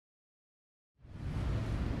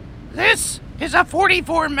This is a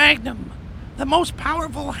 .44 Magnum, the most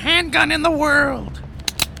powerful handgun in the world.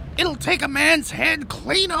 It'll take a man's head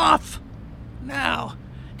clean off. Now,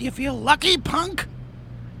 do you feel lucky, punk?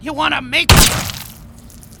 You want to make...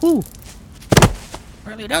 Ooh.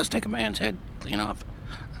 Really does take a man's head clean off.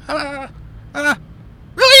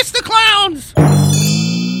 Release the clowns!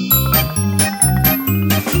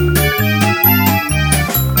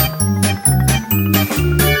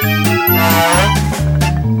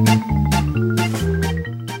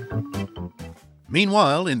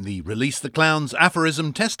 Meanwhile, in the Release the Clowns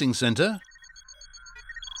Aphorism Testing Centre...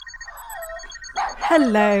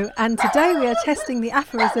 Hello, and today we are testing the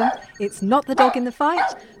aphorism, it's not the dog in the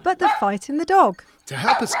fight, but the fight in the dog. To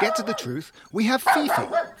help us get to the truth, we have Fifi,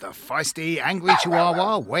 the feisty, angry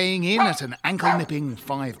chihuahua weighing in at an ankle-nipping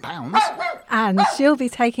 £5. And she'll be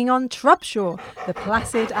taking on Trubshaw, the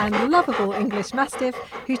placid and lovable English Mastiff,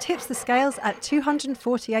 who tips the scales at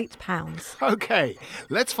 £248. OK,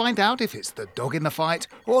 let's find out if it's the dog in the fight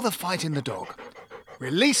or the fight in the dog.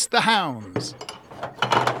 Release the hounds.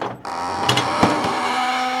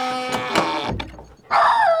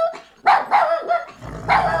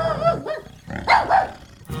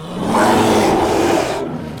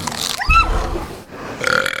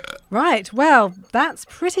 Right, well, that's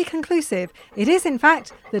pretty conclusive. It is, in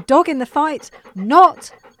fact, the dog in the fight,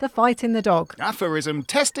 not the fight in the dog. Aphorism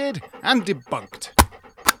tested and debunked.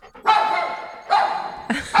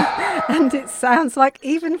 And it sounds like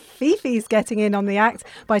even Fifi's getting in on the act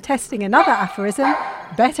by testing another aphorism,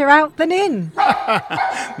 better out than in.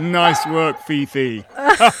 Nice work, Fifi.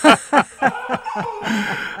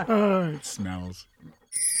 Oh, it smells.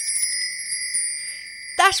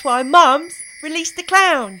 That's why Mum's released the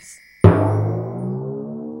clowns.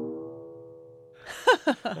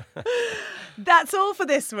 That's all for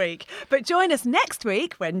this week. But join us next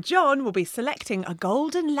week when John will be selecting a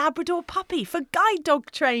golden Labrador puppy for guide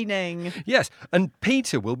dog training. Yes, and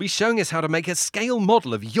Peter will be showing us how to make a scale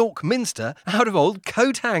model of York Minster out of old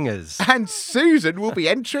coat hangers. And Susan will be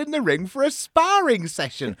entering the ring for a sparring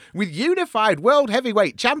session with unified world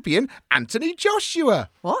heavyweight champion Anthony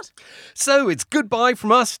Joshua. What? So it's goodbye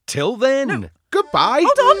from us till then. No. Goodbye.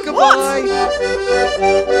 Hold on. Goodbye.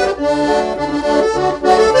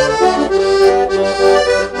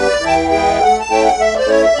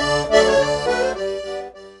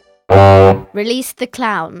 Release the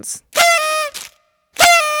clowns. I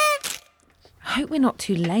hope we're not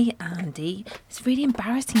too late, Andy. It's really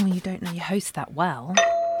embarrassing when you don't know your host that well.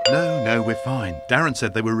 No, we're fine. Darren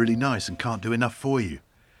said they were really nice and can't do enough for you.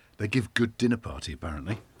 They give good dinner party,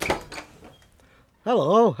 apparently.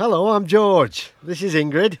 Hello, I'm George. This is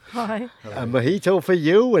Ingrid. Hi. A mojito for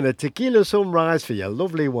you and a tequila sunrise for your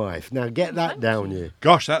lovely wife. Now get that down you.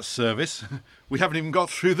 Gosh, that's service. We haven't even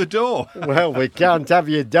got through the door. Well, we can't have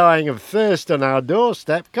you dying of thirst on our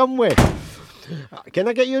doorstep, can we? Can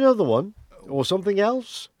I get you another one? Or something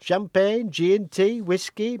else? Champagne, G&T,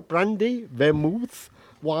 whiskey, brandy, vermouth,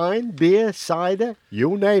 wine, beer, cider,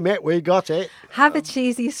 you name it, we got it. Have a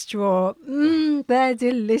cheesy straw. They're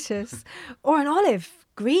delicious. Or an olive.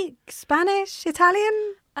 Greek, Spanish,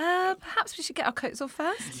 Italian? Perhaps we should get our coats off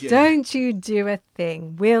first. Yeah. Don't you do a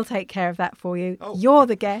thing. We'll take care of that for you. Oh. You're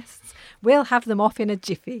the guests. We'll have them off in a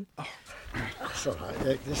jiffy. Oh. That's all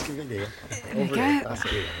right. Just give it here. There we go. That's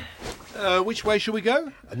it. Which way shall we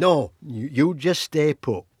go? No, you just stay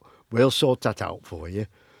put. We'll sort that out for you.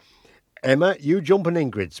 Emma, you jump on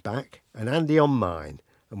Ingrid's back and Andy on mine,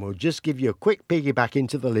 and we'll just give you a quick piggyback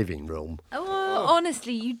into the living room. Oh,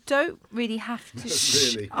 honestly, you don't really have to.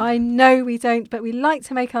 Really? I know we don't, but we like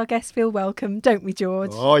to make our guests feel welcome, don't we,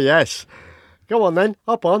 George? Oh, yes. Go on then,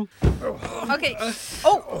 hop on. Okay.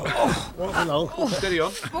 Walk along. Steady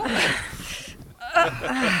on.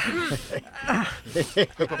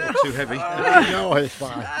 Too heavy. No, it's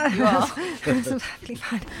fine. You are. That's perfectly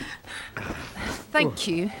fine. Thank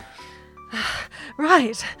you.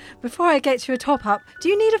 Right, before I get you a top up, do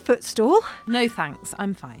you need a footstool? No thanks,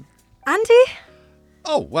 I'm fine. Andy?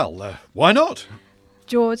 Oh, well, why not?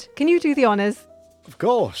 George, can you do the honours? Of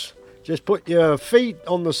course. Just put your feet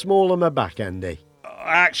on the small of my back, Andy.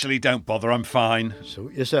 Actually, don't bother, I'm fine.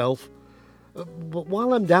 Suit yourself. But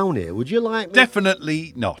while I'm down here, would you like me...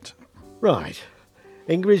 Definitely not. Right.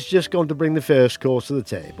 Ingrid's just gone to bring the first course to the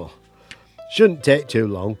table. Shouldn't take too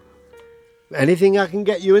long. Anything I can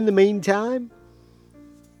get you in the meantime?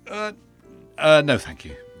 No, thank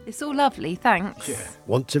you. It's all lovely, thanks. Yeah.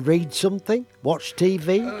 Want to read something? Watch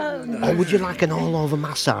TV? No. Or would you like an all-over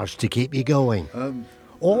massage to keep you going?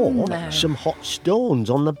 Or No. some hot stones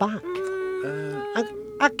on the back?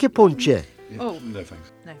 Acupuncture? Oh, No,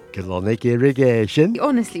 thanks. no. Colonic irrigation?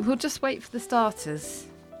 Honestly, we'll just wait for the starters.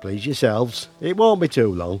 Please yourselves. It won't be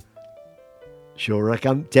too long. Sure I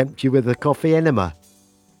can't tempt you with a coffee enema.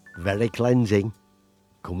 Very cleansing.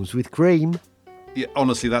 Comes with cream. Yeah,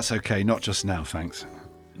 honestly, that's okay. Not just now, thanks.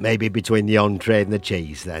 Maybe between the entree and the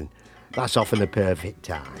cheese, then. That's often a perfect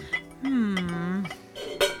time.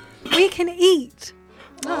 We can eat.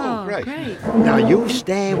 Oh, great. Now you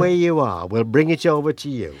stay where you are. We'll bring it over to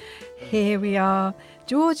you. Here we are.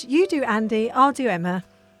 George, you do Andy, I'll do Emma.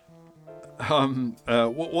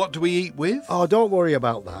 What do we eat with? Oh, don't worry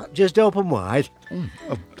about that. Just open wide.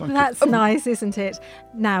 That's nice, isn't it?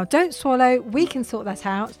 Now, don't swallow. We can sort that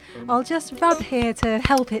out. I'll just rub here to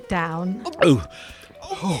help it down. Oh.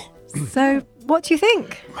 So, what do you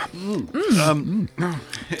think?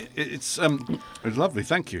 It's lovely,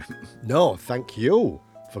 thank you. No, thank you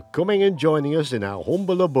for coming and joining us in our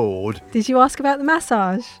humble abode. Did you ask about the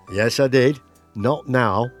massage? Yes, I did. Not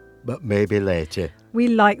now, but maybe later. We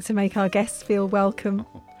like to make our guests feel welcome.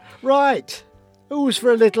 Right. Who's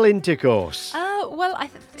for a little intercourse? Well, I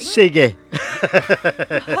think... Siggy.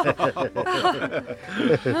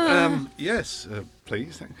 Yes,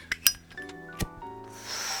 please.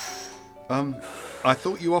 I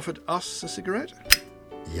thought you offered us a cigarette?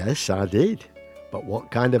 Yes, I did. But what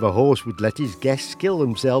kind of a host would let his guests kill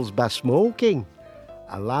themselves by smoking?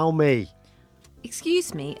 Allow me.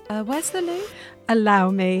 Excuse me, where's the loo? Allow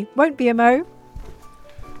me. Won't be a mo.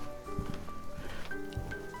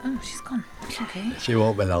 Oh, she's gone. Okay. She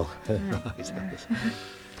won't be though.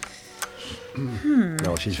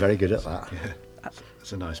 No, she's very good at that. Yeah,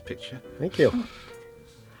 it's a nice picture. Thank you. Do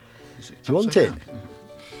you want it?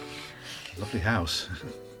 Lovely house.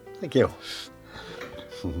 Thank you.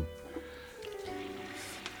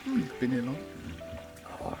 Been here long?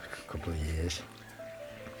 Oh, a couple of years.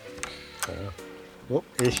 Oh,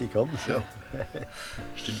 here she comes. So,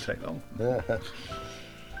 didn't take long.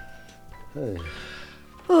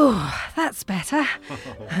 Oh, that's better.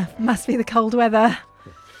 Must be the cold weather.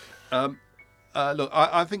 Look,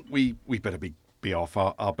 I think we better be off.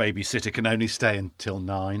 Our babysitter can only stay until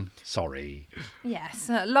 9. Sorry. Yes,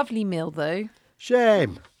 lovely meal though.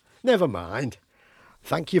 Shame. Never mind.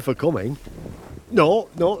 Thank you for coming. No,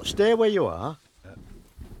 stay where you are.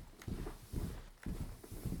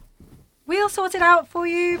 We'll sort it out for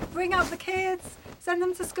you. Bring up the kids. Send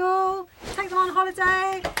them to school. Take them on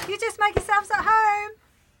holiday. You just make yourselves at home.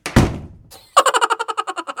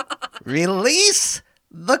 Release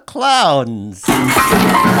the clowns.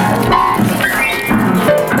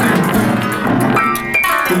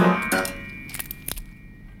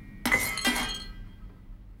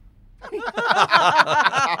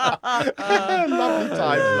 Lovely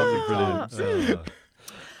times, lovely, brilliant.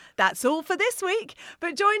 That's all for this week,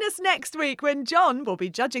 but join us next week when John will be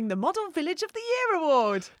judging the Model Village of the Year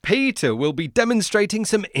award. Peter will be demonstrating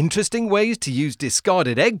some interesting ways to use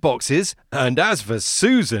discarded egg boxes. And as for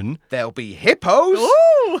Susan, There'll be hippos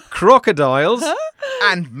crocodiles,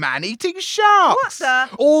 and man-eating sharks. What the?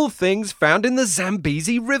 all things found in the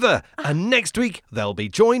Zambezi River. And next week, they'll be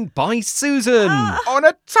joined by Susan. On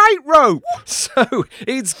a tightrope. So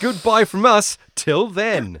it's goodbye from us till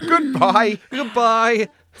then. Goodbye. Goodbye.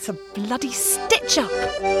 It's a bloody stitch up.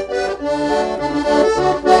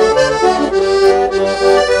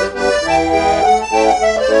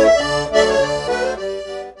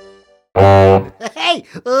 Hey,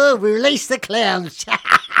 release the clowns.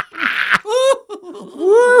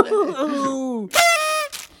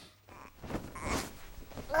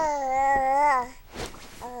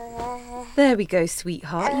 There we go,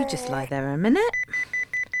 sweetheart. You just lie there a minute.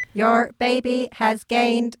 Your baby has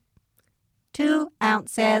gained 2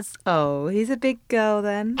 ounces. Oh, he's a big girl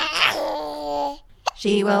then.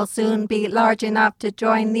 She will soon be large enough to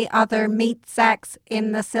join the other meat sacks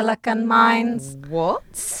in the silicon mines.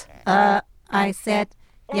 What? I said,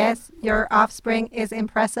 yes, your offspring is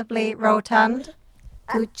impressively rotund.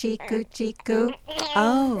 Coochie coochie coo.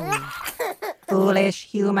 Oh. Foolish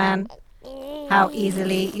human. How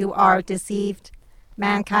easily you are deceived.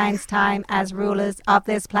 Mankind's time as rulers of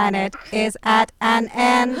this planet is at an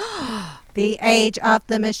end. The age of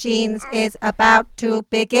the machines is about to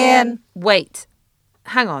begin. Wait.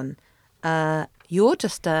 Hang on. You're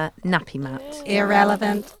just a nappy mat.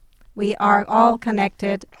 Irrelevant. We are all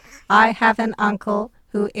connected. I have an uncle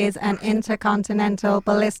who is an intercontinental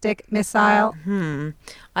ballistic missile.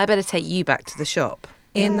 I better take you back to the shop.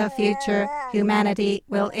 In the future, humanity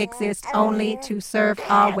will exist only to serve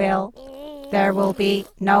our will. There will be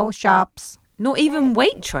no shops. Not even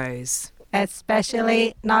Waitrose.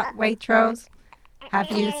 Especially not Waitrose.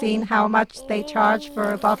 Have you seen how much they charge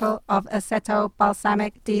for a bottle of aceto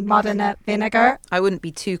balsamic de Modena vinegar? I wouldn't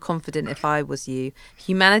be too confident if I was you.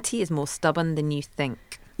 Humanity is more stubborn than you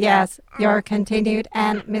think. Yes, your continued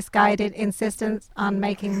and misguided insistence on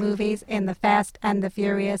making movies in the Fast and the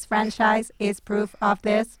Furious franchise is proof of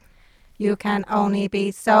this. You can only be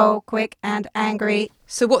so quick and angry.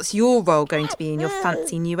 So what's your role going to be in your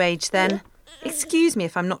fancy new age then? Excuse me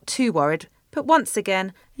if I'm not too worried, but once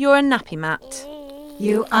again, you're a nappy mat.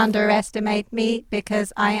 You underestimate me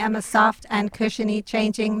because I am a soft and cushiony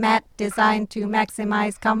changing mat designed to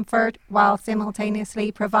maximize comfort while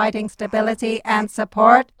simultaneously providing stability and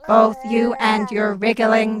support. Both you and your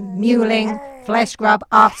wriggling, mewling, flesh grub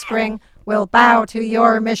offspring will bow to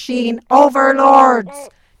your machine overlords.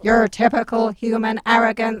 Your typical human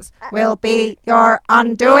arrogance will be your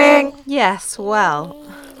undoing. Yes, well,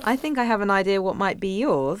 I think I have an idea what might be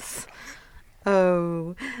yours.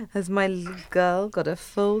 Oh, has my little girl got a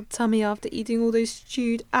full tummy after eating all those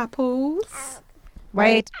stewed apples?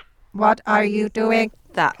 Wait, what are you doing?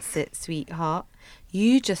 That's it, sweetheart.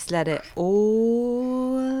 You just let it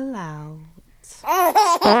all out.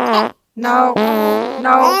 No,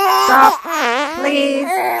 stop, please.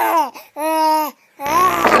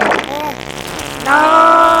 No!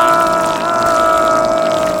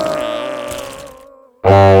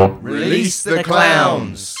 Release the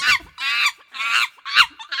clowns.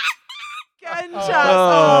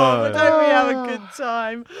 Don't we have a good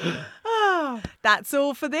time? That's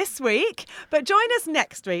all for this week. But join us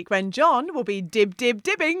next week when John will be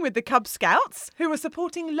dibbing with the Cub Scouts, who are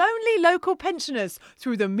supporting lonely local pensioners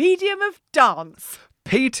through the medium of dance.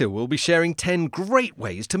 Peter will be sharing 10 great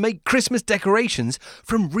ways to make Christmas decorations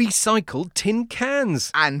from recycled tin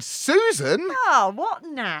cans. And Susan... what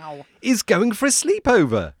now? Is going for a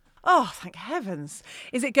sleepover. Oh, thank heavens.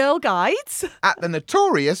 Is it Girl Guides? At the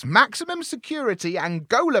notorious maximum security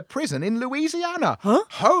Angola prison in Louisiana.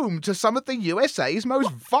 Home to some of the USA's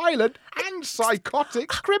most violent and psychotic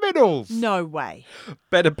criminals. No way.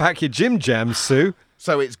 Better pack your gym jams, Sue.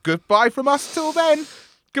 So it's goodbye from us till then.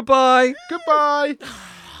 Goodbye. Goodbye.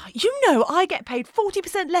 You know I get paid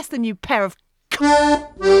 40% less than you pair of...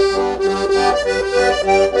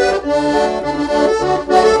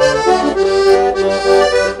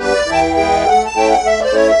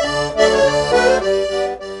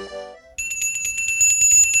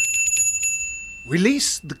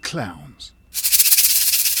 Release the clowns.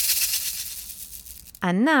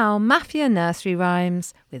 And now, Mafia Nursery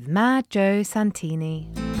Rhymes with Mad Joe Santini.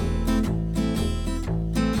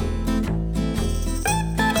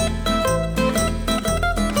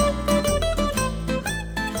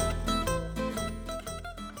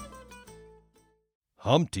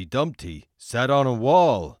 Humpty Dumpty sat on a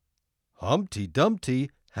wall. Humpty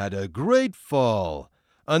Dumpty had a great fall,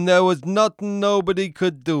 and there was nothing nobody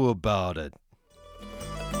could do about it.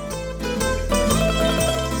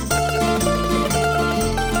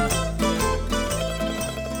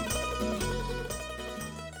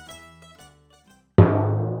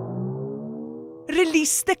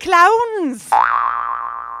 Release the clowns!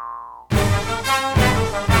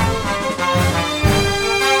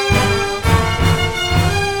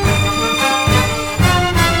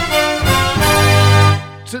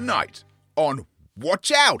 Tonight on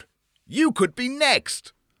Watch Out! You could be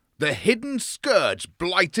next! The hidden scourge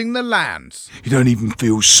blighting the lands. You don't even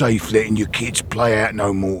feel safe letting your kids play out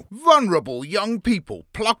no more. Vulnerable young people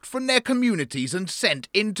plucked from their communities and sent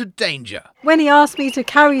into danger. When he asked me to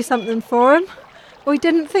carry something for him, I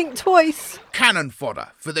didn't think twice. Cannon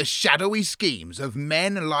fodder for the shadowy schemes of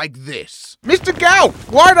men like this. Mr. Gow,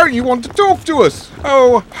 why don't you want to talk to us?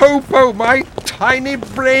 Oh, Hopo, my tiny,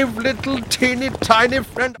 brave, little, teeny, tiny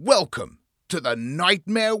friend. Welcome to the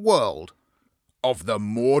nightmare world of the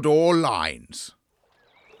Mordor Lines.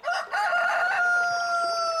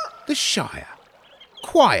 The Shire.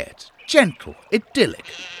 Quiet, gentle, idyllic.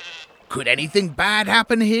 Could anything bad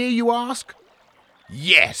happen here, you ask?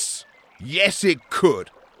 Yes. Yes, it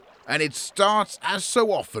could. And it starts, as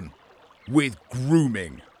so often, with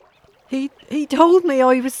grooming. He told me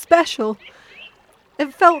I was special.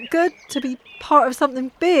 It felt good to be part of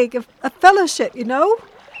something big, a fellowship, you know?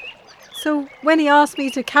 So when he asked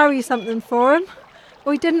me to carry something for him,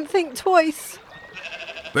 I didn't think twice.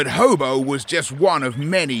 But Hobo was just one of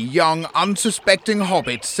many young, unsuspecting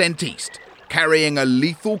hobbits sent east, carrying a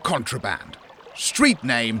lethal contraband. Street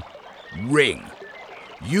name, Ring.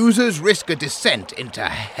 Users risk a descent into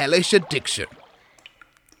hellish addiction.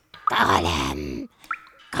 Colin,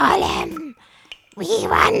 we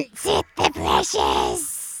want it, the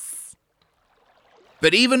precious.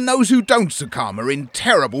 But even those who don't succumb are in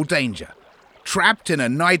terrible danger, trapped in a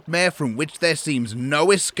nightmare from which there seems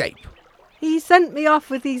no escape. He sent me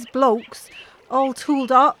off with these blokes, all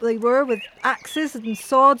tooled up they were, with axes and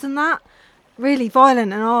swords and that. Really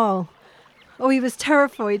violent and all. Oh, he was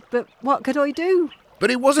terrified, but what could I do?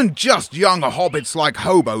 But it wasn't just young hobbits like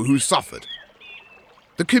Hobo who suffered.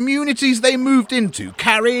 The communities they moved into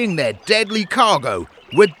carrying their deadly cargo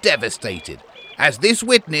were devastated, as this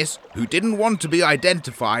witness, who didn't want to be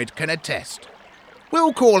identified, can attest.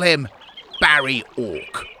 We'll call him Barry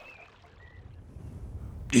Orc.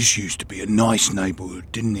 This used to be a nice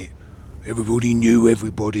neighbourhood, didn't it? Everybody knew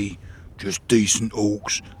everybody, just decent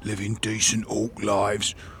orcs living decent orc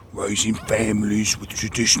lives, raising families with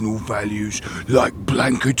traditional values like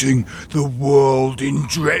blanketing the world in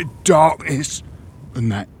dread darkness.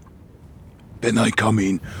 And that. Then they come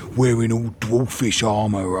in wearing all dwarfish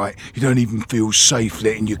armour, right? You don't even feel safe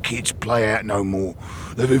letting your kids play out no more.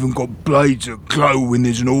 They've even got blades that glow when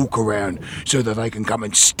there's an orc around so that they can come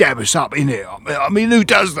and stab us up, innit? I mean, who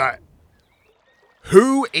does that?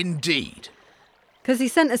 Who indeed? Because he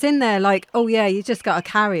sent us in there like, oh yeah, you just got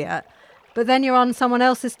to carry it. But then you're on someone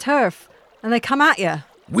else's turf and they come at you.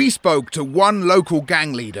 We spoke to one local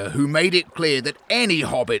gang leader who made it clear that any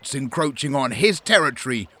hobbits encroaching on his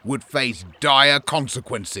territory would face dire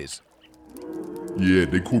consequences. Yeah,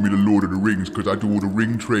 they call me the Lord of the Rings because I do all the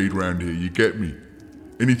ring trade round here, you get me?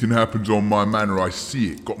 Anything happens on my manor, I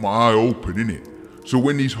see it, got my eye open, innit? So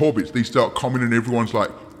when these hobbits, they start coming and everyone's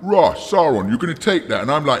like, "Rah, Sauron, you're going to take that?"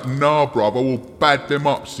 And I'm like, "Nah, bruv, I will bad them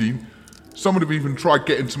up, see? Some of them even tried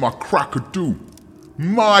getting to my crack of doom.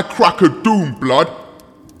 My crack of doom, blood!"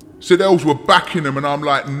 Said elves were backing them, and I'm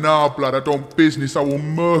like, "Nah, blood, I don't business. I will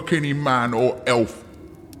murk any man or elf,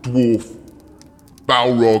 dwarf,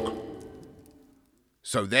 Balrog."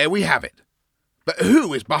 So there we have it. But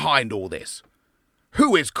who is behind all this?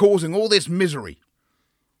 Who is causing all this misery?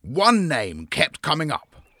 One name kept coming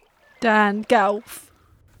up. Dan Gelf.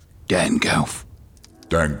 Dan Gelf.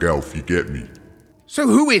 Dan Gelf, you get me? So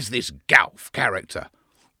who is this Gelf character?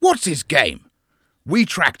 What's his game? We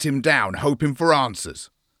tracked him down, hoping for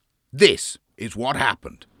answers. This is what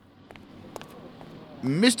happened.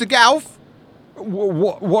 Mr. Gelf?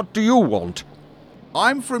 What do you want?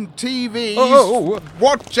 I'm from TV's. Oh.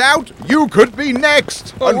 Watch out, you could be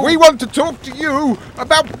next. Oh. And we want to talk to you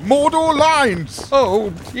about Mordor Lines.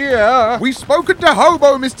 Oh, yeah. We've spoken to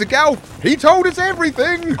Hobo, Mr. Gelf. He told us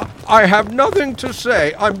everything. I have nothing to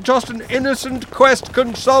say. I'm just an innocent quest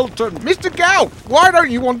consultant. Mr. Gelf, why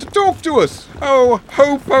don't you want to talk to us? Oh,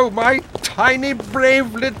 Hobo, my tiny,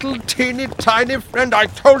 brave, little, teeny, tiny friend. I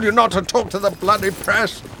told you not to talk to the bloody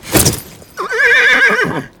press.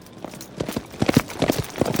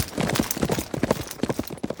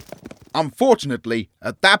 Unfortunately,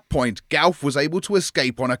 at that point, Gelf was able to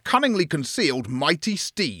escape on a cunningly concealed mighty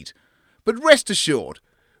steed. But rest assured,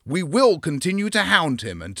 we will continue to hound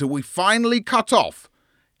him until we finally cut off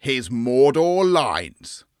his Mordor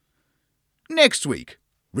lines. Next week,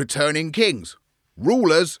 returning kings,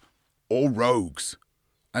 rulers, or rogues.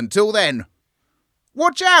 Until then,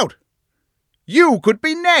 watch out! You could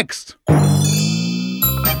be next!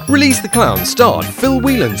 Release the Clown starred Phil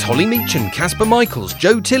Whelans, Holly Meachin, Casper Michaels,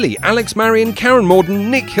 Joe Tilley, Alex Marion, Karen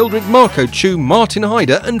Morden, Nick Hildred, Marco Chu, Martin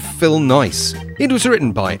Hyder and Phil Nice. It was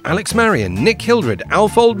written by Alex Marion, Nick Hildred,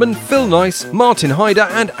 Alf Oldman, Phil Nice, Martin Hyder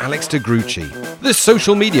and Alex DeGrucci. The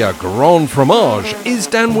social media grand fromage is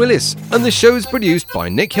Dan Willis and the show is produced by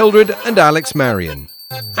Nick Hildred and Alex Marion.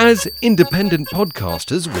 As independent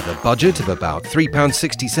podcasters with a budget of about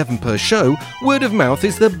 £3.67 per show, word of mouth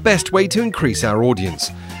is the best way to increase our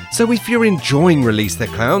audience. So if you're enjoying Release the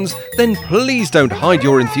Clowns, then please don't hide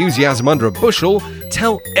your enthusiasm under a bushel,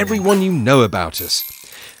 tell everyone you know about us.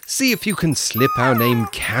 See if you can slip our name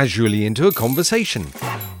casually into a conversation,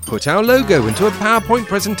 put our logo into a PowerPoint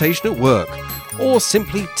presentation at work, or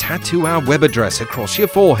simply tattoo our web address across your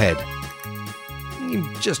forehead.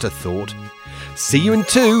 Just a thought. See you in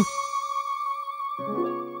 2.